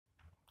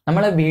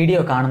നമ്മളെ വീഡിയോ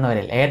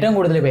കാണുന്നവരിൽ ഏറ്റവും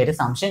കൂടുതൽ പേര്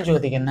സംശയം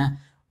ചോദിക്കുന്ന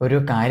ഒരു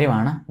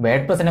കാര്യമാണ്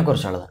വേഡ്പ്രസിനെ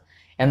കുറിച്ചുള്ളത്.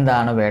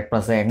 എന്താണ്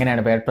വേഡ്പ്രസ്,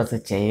 എങ്ങനെയാണ് വേഡ്പ്രസ്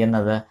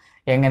ചെയ്യുന്നത്,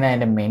 എങ്ങനെ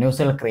അതിൻ്റെ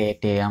മെനൂസുകൾ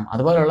ക്രിയേറ്റ് ചെയ്യാം,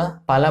 അതുപോലുള്ള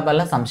പല പല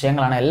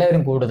സംശയങ്ങളാണ്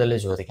എല്ലാവരും കൂടുതൽ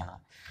ചോദിക്കുന്നത്.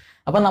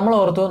 അപ്പം നമ്മൾ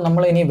ഓർത്തു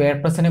നമ്മൾ ഇനി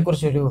വേഡ്പ്രസിനെ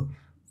കുറിച്ചൊരു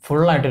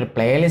ഫുള്ളായിട്ടൊരു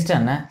പ്ലേലിസ്റ്റ്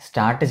തന്നെ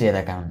സ്റ്റാർട്ട്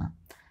ചെയ്തേക്കാമെന്ന്.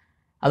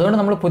 അതുകൊണ്ട്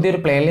നമ്മൾ പുതിയൊരു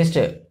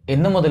പ്ലേലിസ്റ്റ്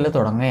ഇന്നു മുതൽ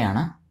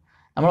തുടങ്ങുകയാണ്.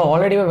 നമ്മൾ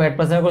ഓൾറെഡി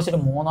വേഡ്പ്രസിനെ കുറിച്ചൊരു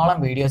 3ഓളം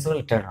വീഡിയോസുകൾ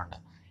ഇട്ടിട്ടുണ്ട്.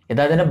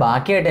 ഇത് അതിൻ്റെ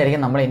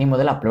ബാക്കിയായിട്ടായിരിക്കും നമ്മൾ ഇനി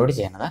മുതൽ അപ്ലോഡ്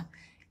ചെയ്യുന്നത്.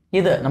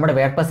 ഇത് നമ്മുടെ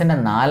വേഡ്പ്രസിൻ്റെ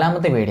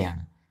 4ാമത്തെ വീഡിയോ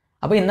ആണ്.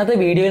 അപ്പോൾ ഇന്നത്തെ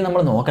വീഡിയോയിൽ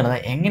നമ്മൾ നോക്കുന്നത്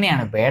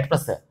എങ്ങനെയാണ്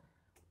വേഡ്പ്രസ്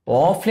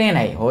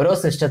ഓഫ്ലൈനായി ഓരോ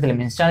സിസ്റ്റത്തിലും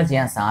ഇൻസ്റ്റാൾ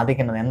ചെയ്യാൻ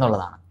സാധിക്കുന്നത്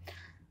എന്നുള്ളതാണ്.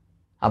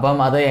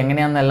 അപ്പം അത്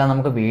എങ്ങനെയാണെന്നെല്ലാം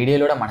നമുക്ക്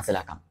വീഡിയോയിലൂടെ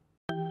മനസ്സിലാക്കാം.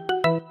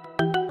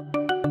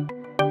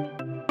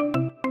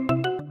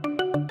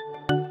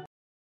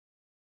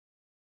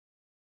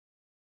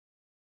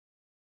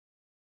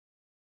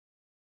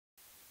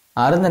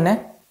 ആദ്യം തന്നെ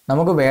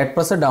നമുക്ക്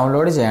വേഡ്പ്രസ്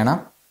ഡൗൺലോഡ് ചെയ്യണം.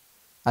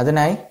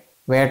 അതിനായി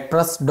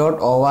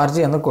wordpress.org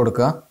എന്ന്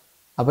കൊടുക്കുക.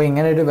 അപ്പോൾ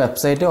ഇങ്ങനെ ഒരു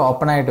വെബ്സൈറ്റ്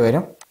ഓപ്പൺ ആയിട്ട്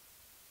വരും.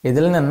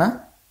 ഇതിൽ നിന്ന്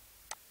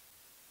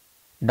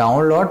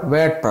ഡൗൺലോഡ്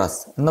വേഡ്പ്രസ്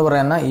എന്ന്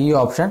പറയുന്ന ഈ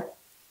ഓപ്ഷൻ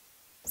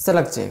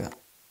സെലക്ട് ചെയ്യുക.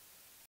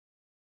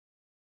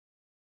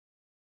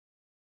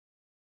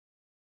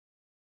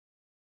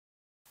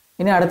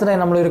 ഇനി അടുത്തതായി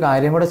നമ്മളൊരു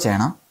കാര്യം കൂടെ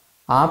ചെയ്യണം.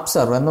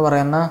 ആപ്സർവ് എന്ന്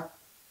പറയുന്ന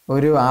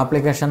ഒരു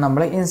ആപ്ലിക്കേഷൻ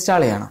നമ്മൾ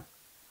ഇൻസ്റ്റാൾ ചെയ്യണം.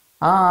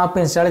 ആ ആപ്പ്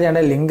ഇൻസ്റ്റാൾ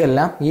ചെയ്യേണ്ട ലിങ്ക്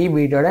എല്ലാം ഈ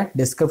വീഡിയോയുടെ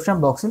ഡിസ്ക്രിപ്ഷൻ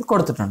ബോക്സിൽ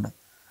കൊടുത്തിട്ടുണ്ട്.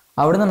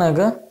 അവിടുന്ന്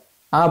നിങ്ങൾക്ക്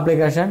ആ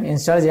ആപ്ലിക്കേഷൻ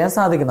ഇൻസ്റ്റാൾ ചെയ്യാൻ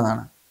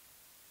സാധിക്കുന്നതാണ്.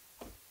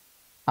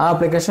 ആ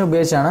ആപ്ലിക്കേഷൻ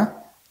ഉപയോഗിച്ചാണ്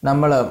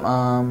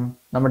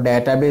നമ്മുടെ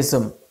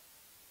ഡാറ്റാബേസും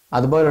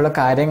അതുപോലുള്ള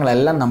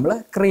കാര്യങ്ങളെല്ലാം നമ്മൾ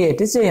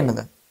ക്രിയേറ്റ്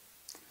ചെയ്യുന്നത്.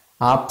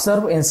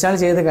 ആപ്സർവ് ഇൻസ്റ്റാൾ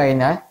ചെയ്ത്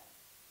കഴിഞ്ഞാൽ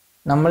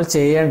നമ്മൾ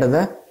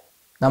ചെയ്യേണ്ടത്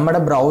നമ്മുടെ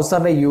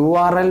ബ്രൗസറിൻ്റെ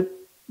URL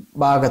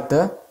ഭാഗത്ത്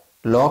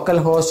ലോക്കൽ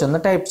ഹോസ്റ്റ് എന്ന്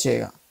ടൈപ്പ്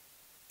ചെയ്യുക.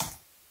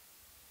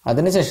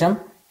 അതിനുശേഷം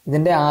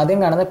ഇതിൻ്റെ ആദ്യം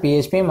കാണുന്ന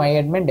PHP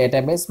MyAdmin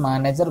database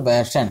manager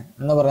version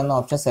എന്ന് പറയുന്ന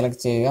ഓപ്ഷൻ സെലക്ട്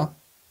ചെയ്യുക.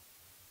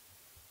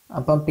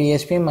 അപ്പം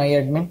PHP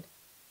MyAdmin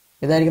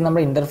ഇതായിരിക്കും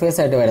നമ്മുടെ ഇൻ്റർഫേസ്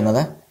ആയിട്ട്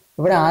വരുന്നത്.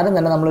 ഇവിടെ ആദ്യം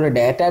തന്നെ നമ്മളൊരു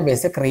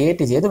ഡേറ്റാബേസ്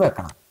ക്രിയേറ്റ് ചെയ്ത്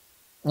വെക്കണം.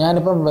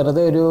 ഞാനിപ്പം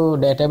വെറുതെ ഒരു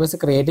ഡേറ്റാബേസ്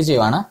ക്രിയേറ്റ്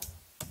ചെയ്യുവാണ്.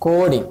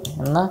 കോഡിംഗ്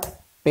എന്ന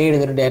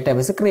പേരിതൊരു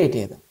ഡേറ്റാബേസ് ക്രിയേറ്റ്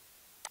ചെയ്ത്.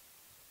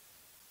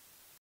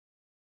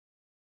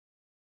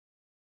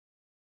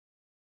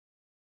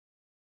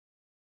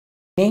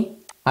 ഇനി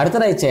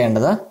അടുത്തതായി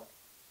ചെയ്യേണ്ടത്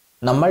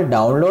നമ്മൾ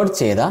ഡൗൺലോഡ്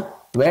ചെയ്ത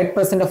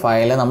വേഡ്പ്രസിൻ്റെ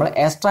ഫയൽ നമ്മൾ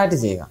എക്സ്ട്രാക്റ്റ്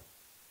ചെയ്യുക.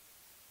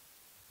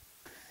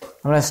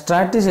 നമ്മൾ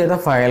എക്സ്ട്രാക്റ്റ് ചെയ്ത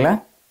ഫയൽ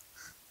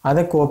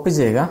അത് കോപ്പി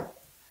ചെയ്യുക.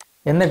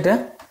 എന്നിട്ട്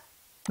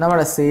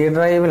നമ്മുടെ C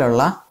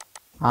ഡ്രൈവിലുള്ള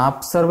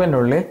ആപ്സർവിൻ്റെ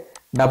ഉള്ളിൽ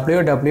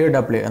www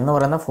എന്ന്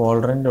പറയുന്ന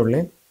ഫോൾഡറിൻ്റെ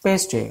ഉള്ളിൽ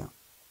പേസ്റ്റ് ചെയ്യുക.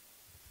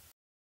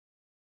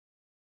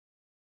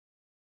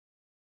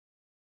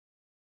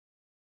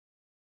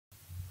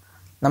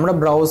 നമ്മുടെ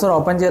ബ്രൗസർ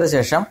ഓപ്പൺ ചെയ്ത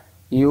ശേഷം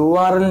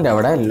URLൻ്റെ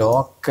അവിടെ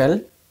ലോക്കൽ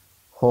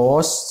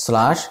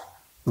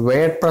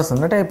host/wordpress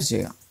എന്ന് ടൈപ്പ്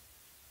ചെയ്യുക.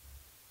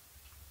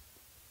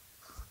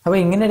 അപ്പോൾ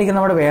ഇങ്ങനെയായിരിക്കും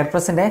നമ്മുടെ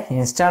വേഡ്പ്രസിൻ്റെ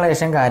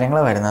ഇൻസ്റ്റാളേഷൻ കാര്യങ്ങൾ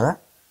വരുന്നത്.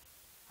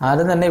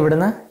 ആദ്യം തന്നെ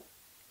ഇവിടുന്ന്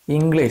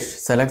ഇംഗ്ലീഷ്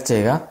സെലക്ട്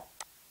ചെയ്യുക,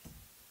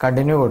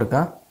 കണ്ടിന്യൂ കൊടുക്കുക.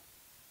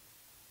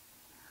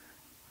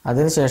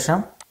 അതിനുശേഷം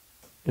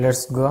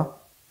ലെറ്റ്സ് ഗോ.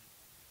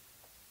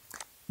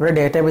 ഇവിടെ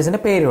ഡേറ്റാബേസിൻ്റെ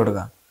പേര്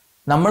കൊടുക്കുക.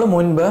 നമ്മൾ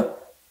മുൻപ്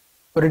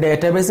ഒരു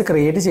ഡേറ്റാബേസ്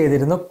ക്രിയേറ്റ്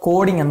ചെയ്തിരുന്നു,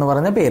 കോഡിംഗ് എന്ന്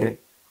പറയുന്ന പേര്.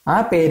 ആ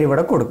പേര്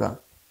ഇവിടെ കൊടുക്കുക.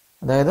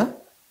 അതായത്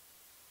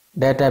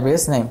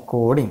ഡേറ്റാബേസ് നെയിം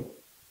കോഡിംഗ്,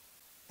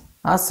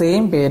 ആ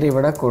സെയിം പേര്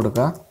ഇവിടെ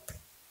കൊടുക്കുക.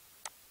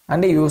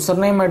 അതിൻ്റെ യൂസർ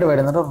നെയിമായിട്ട്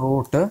വരുന്നത്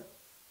റൂട്ട്,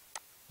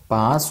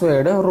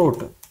 പാസ്വേഡ്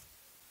റൂട്ട്.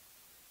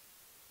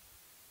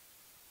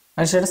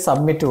 അതിനുശേഷം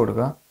സബ്മിറ്റ്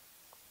കൊടുക്കുക.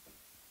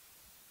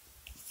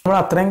 നമ്മൾ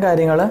അത്രയും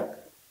കാര്യങ്ങൾ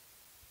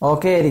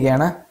ഓക്കെ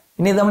ആയിരിക്കുകയാണ്.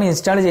 ഇനി ഇത് നമ്മൾ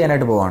ഇൻസ്റ്റാൾ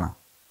ചെയ്യാനായിട്ട് പോവുകയാണ്.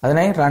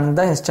 അതിനായി റൺ ദ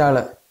ഇൻസ്റ്റാൾ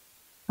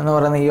എന്ന്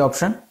പറയുന്ന ഈ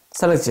ഓപ്ഷൻ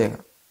സെലക്ട് ചെയ്യുക.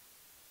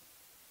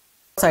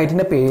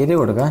 സൈറ്റിൻ്റെ പേര്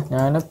കൊടുക്കുക.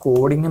 ഞാൻ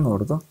കോഡിംഗ് എന്ന്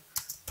കൊടുത്തു,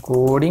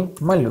 കോഡിംഗ്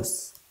മല്ലൂസ്.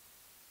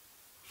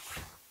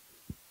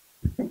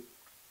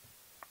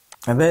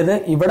 അതായത്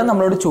ഇവിടെ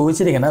നമ്മളോട്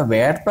ചോദിച്ചിരിക്കുന്നത്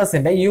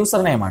വേഡ്പ്രസിൻ്റെ യൂസർ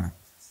നെയിമാണ്.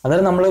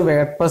 അതായത് നമ്മൾ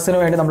വേഡ്പ്രസിന്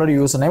വേണ്ടി നമ്മളൊരു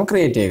യൂസർ നെയിം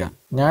ക്രിയേറ്റ് ചെയ്യുക.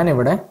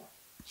 ഞാനിവിടെ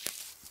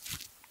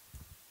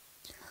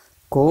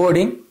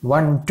കോഡിംഗ്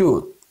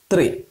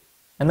 123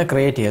 എന്ന്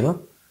ക്രിയേറ്റ് ചെയ്തു.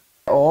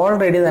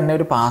 ഓൾറെഡി തന്നെ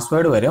ഒരു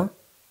പാസ്വേഡ് വരും.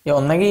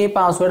 ഒന്നെങ്കിൽ ഈ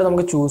പാസ്വേഡ്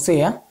നമുക്ക് ചൂസ്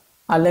ചെയ്യാം,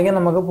 അല്ലെങ്കിൽ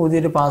നമുക്ക്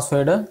പുതിയൊരു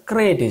പാസ്വേഡ്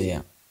ക്രിയേറ്റ്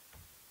ചെയ്യാം.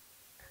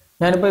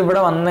 ഞാനിപ്പോൾ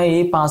ഇവിടെ വന്ന ഈ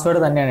പാസ്വേഡ്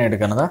തന്നെയാണ്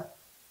എടുക്കുന്നത്.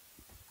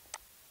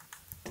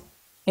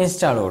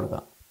 ഇൻസ്റ്റാൾ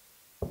കൊടുക്കുക.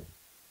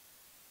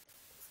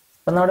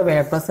 ഇപ്പം നമ്മുടെ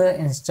വേഡ്പ്രസ്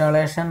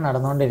ഇൻസ്റ്റാളേഷൻ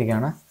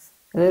നടന്നുകൊണ്ടിരിക്കുകയാണ്.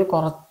 ഇതൊരു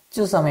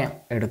കുറച്ച് സമയം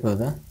എടുക്കും.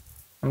 ഇത്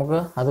നമുക്ക്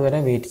അതുവരെ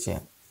വെയിറ്റ്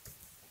ചെയ്യാം.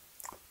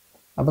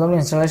 അപ്പോൾ നമ്മൾ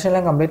ഇൻസ്റ്റാളേഷൻ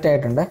എല്ലാം കംപ്ലീറ്റ്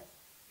ആയിട്ടുണ്ട്.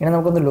 ഇനി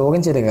നമുക്കൊന്ന് ലോഗിൻ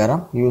ചെയ്ത്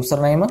കയറാം. User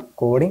name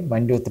coding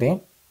 123,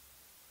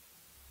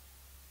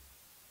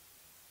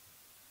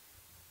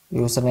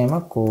 user name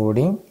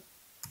coding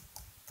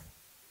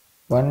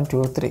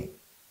 123,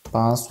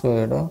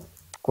 password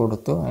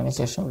കൊടുത്തു.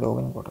 അതിനുശേഷം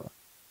ലോഗിൻ കൊടുക്കുക.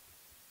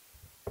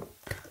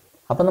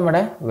 അപ്പോൾ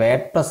നമ്മുടെ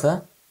വേഡ്പ്രസ്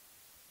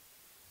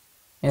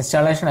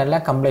ഇൻസ്റ്റാളേഷൻ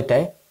എല്ലാം കംപ്ലീറ്റ്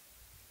ആയി.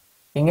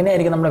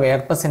 ഇങ്ങനെയായിരിക്കും നമ്മുടെ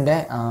വേർഡ്പ്രസിൻ്റെ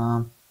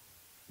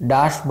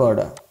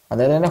ഡാഷ്ബോർഡ്,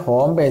 അതായത് തന്നെ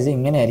ഹോം പേജ്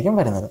ഇങ്ങനെയായിരിക്കും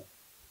വരുന്നത്.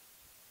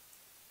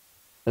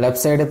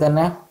 ലെഫ്റ്റ് സൈഡിൽ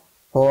തന്നെ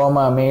ഹോം,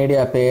 മീഡിയ,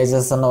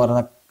 പേജസ് എന്ന്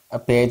പറയുന്ന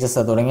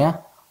പേജസ് തുടങ്ങിയ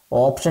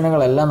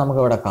ഓപ്ഷനുകളെല്ലാം നമുക്ക്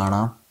ഇവിടെ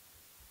കാണാം.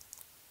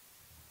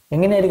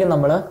 ഇങ്ങനെയായിരിക്കും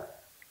നമ്മൾ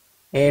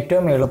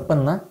ഏറ്റവും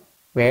എളുപ്പം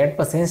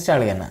വേർഡ്പ്രസ് ഇൻസ്റ്റാൾ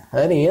ചെയ്യുന്നത്.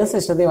 അതായത് ഏത്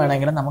സിസ്റ്റത്തിൽ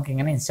വേണമെങ്കിലും നമുക്ക്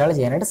ഇങ്ങനെ ഇൻസ്റ്റാൾ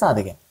ചെയ്യാനായിട്ട്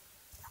സാധിക്കും.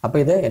 അപ്പോൾ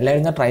ഇത്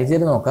എല്ലാവരും ഒന്ന് ട്രൈ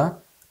ചെയ്ത് നോക്കുക.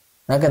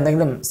 നിങ്ങൾക്ക്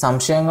എന്തെങ്കിലും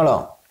സംശയങ്ങളോ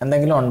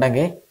എന്തെങ്കിലും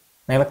ഉണ്ടെങ്കിൽ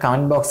നിങ്ങൾ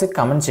കമൻറ്റ് ബോക്സിൽ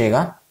കമൻറ്റ് ചെയ്യുക.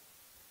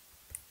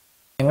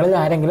 നിങ്ങളിൽ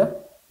ആരെങ്കിലും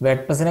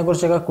വേർഡ്പ്രസിനെ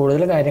കുറിച്ചൊക്കെ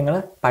കൂടുതൽ കാര്യങ്ങൾ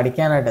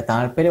പഠിക്കാനായിട്ട്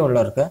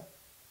താല്പര്യമുള്ളവർക്ക്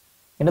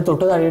ഇതിൻ്റെ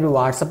തൊട്ട് താഴെ ഒരു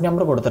വാട്സപ്പ്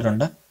നമ്പർ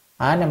കൊടുത്തിട്ടുണ്ട്.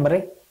 ആ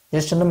നമ്പറിൽ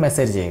ജസ്റ്റ് ഒന്ന്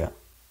മെസ്സേജ് ചെയ്യുക.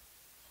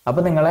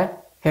 അപ്പോൾ നിങ്ങളെ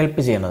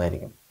ഹെൽപ്പ്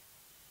ചെയ്യുന്നതായിരിക്കും.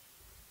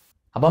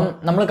 അപ്പം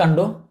നമ്മൾ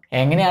കണ്ടു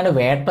എങ്ങനെയാണ്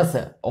വേർഡ്പ്രസ്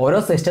ഓരോ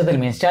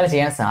സിസ്റ്റത്തിലും ഇൻസ്റ്റാൾ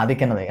ചെയ്യാൻ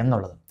സാധിക്കുന്നത്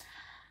എന്നുള്ളത്.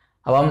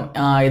 അപ്പം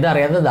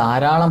ഇതറിയാതെ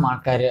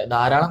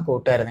ധാരാളം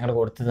കൂട്ടുകാർ നിങ്ങളുടെ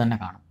കൂട്ടത്തിൽ തന്നെ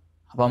കാണും.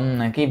 അപ്പം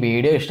നിങ്ങൾക്ക് ഈ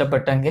വീഡിയോ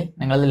ഇഷ്ടപ്പെട്ടെങ്കിൽ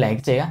നിങ്ങളത്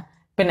ലൈക്ക് ചെയ്യുക.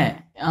 പിന്നെ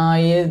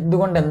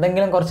ഇതുകൊണ്ട്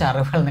എന്തെങ്കിലും കുറച്ച്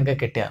അറിവുകൾ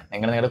നിങ്ങൾക്ക് കിട്ടിയാൽ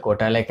നിങ്ങളുടെ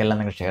കൂട്ടുകാരിലേക്കെല്ലാം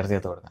നിങ്ങൾ ഷെയർ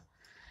ചെയ്ത് കൊടുക്കുക.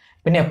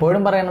 പിന്നെ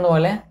എപ്പോഴും പറയുന്നത്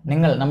പോലെ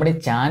നിങ്ങൾ നമ്മുടെ ഈ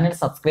ചാനൽ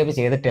സബ്സ്ക്രൈബ്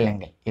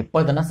ചെയ്തിട്ടില്ലെങ്കിൽ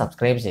ഇപ്പോൾ തന്നെ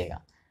സബ്സ്ക്രൈബ് ചെയ്യുക.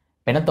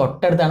 പിന്നെ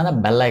തൊട്ടടുത്താണ്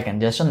ബെല്ലൈക്കൺ,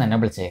 ജസ്റ്റ് ഒന്ന്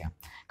എനേബിൾ ചെയ്യുക.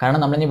 കാരണം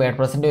നമ്മളിനി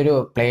വേർഡ്പ്രസിൻ്റെ ഒരു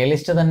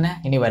പ്ലേലിസ്റ്റ് തന്നെ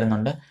ഇനി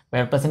വരുന്നുണ്ട്.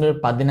 വേർഡ്പ്രസിൻ്റെ ഒരു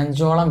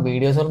 15ഓളം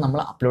വീഡിയോസുകൾ നമ്മൾ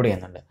അപ്ലോഡ്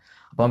ചെയ്യുന്നുണ്ട്.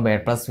 അപ്പം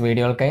വേർഡ്പ്രസ്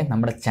വീഡിയോകൾക്കായി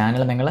നമ്മുടെ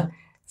ചാനൽ നിങ്ങൾ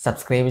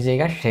സബ്സ്ക്രൈബ്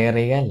ചെയ്യുക, ഷെയർ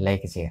ചെയ്യുക,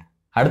 ലൈക്ക് ചെയ്യുക.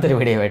 അടുത്തൊരു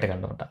വീഡിയോ ആയിട്ട്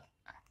കണ്ടുമുട്ടാം.